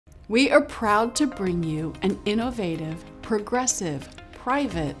We are proud to bring you an innovative, progressive,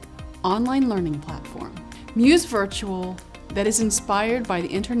 private, online learning platform, MUSE Virtual, that is inspired by the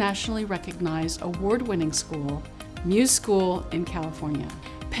internationally recognized award-winning school, MUSE School in California.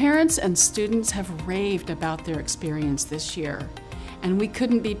 Parents and students have raved about their experience this year, and we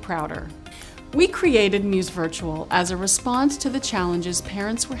couldn't be prouder. We created MUSE Virtual as a response to the challenges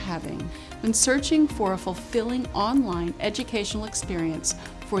parents were having when searching for a fulfilling online educational experience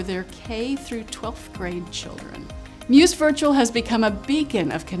for their K through 12th grade children. MUSE Virtual has become a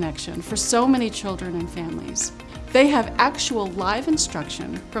beacon of connection for so many children and families. They have actual live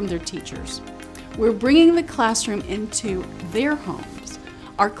instruction from their teachers. We're bringing the classroom into their homes.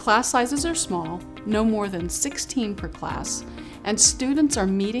 Our class sizes are small, no more than 16 per class, and students are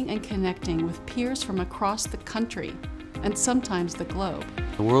meeting and connecting with peers from across the country and sometimes the globe.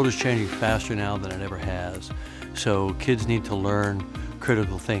 The world is changing faster now than it ever has, so kids need to learn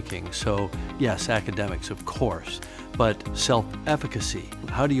critical thinking. So yes, academics, of course, but self-efficacy.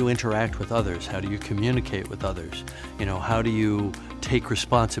 How do you interact with others? How do you communicate with others? How do you take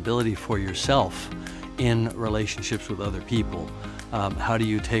responsibility for yourself in relationships with other people? How do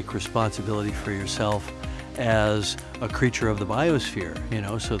you take responsibility for yourself as a creature of the biosphere?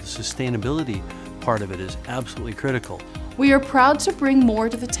 So the sustainability part of it is absolutely critical. We are proud to bring more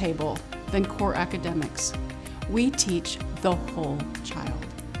to the table than core academics. We teach the whole child,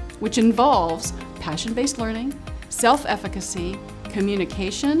 which involves passion-based learning, self-efficacy,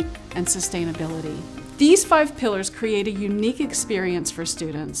 communication, and sustainability. These 5 pillars create a unique experience for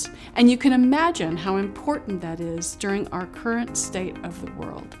students, and you can imagine how important that is during our current state of the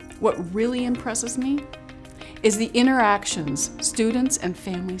world. What really impresses me is the interactions students and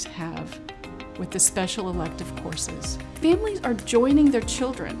families have with the special elective courses. Families are joining their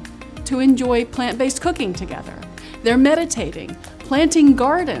children to enjoy plant-based cooking together. They're meditating, planting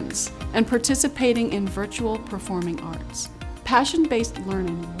gardens, and participating in virtual performing arts. Passion-based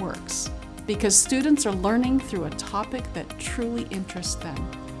learning works because students are learning through a topic that truly interests them.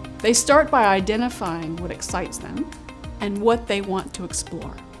 They start by identifying what excites them and what they want to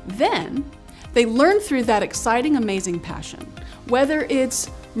explore. Then, they learn through that exciting, amazing passion, whether it's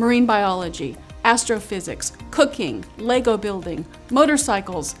marine biology, astrophysics, cooking, Lego building,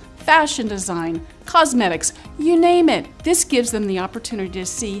 motorcycles, fashion design, cosmetics, you name it. This gives them the opportunity to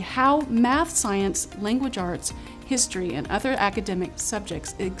see how math, science, language arts, history, and other academic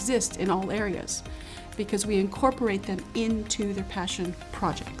subjects exist in all areas because we incorporate them into their passion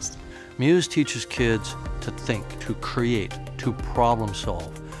projects. MUSE teaches kids to think, to create, to problem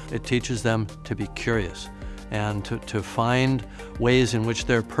solve. It teaches them to be curious and to find ways in which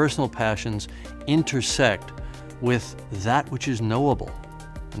their personal passions intersect with that which is knowable.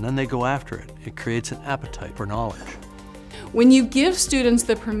 And then they go after it. It creates an appetite for knowledge. When you give students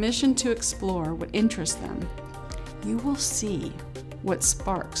the permission to explore what interests them, you will see what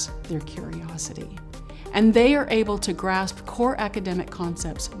sparks their curiosity. And they are able to grasp core academic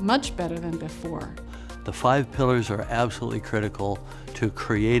concepts much better than before. The 5 pillars are absolutely critical to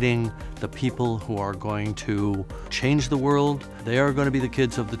creating the people who are going to change the world. They are going to be the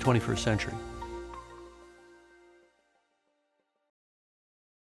kids of the 21st century.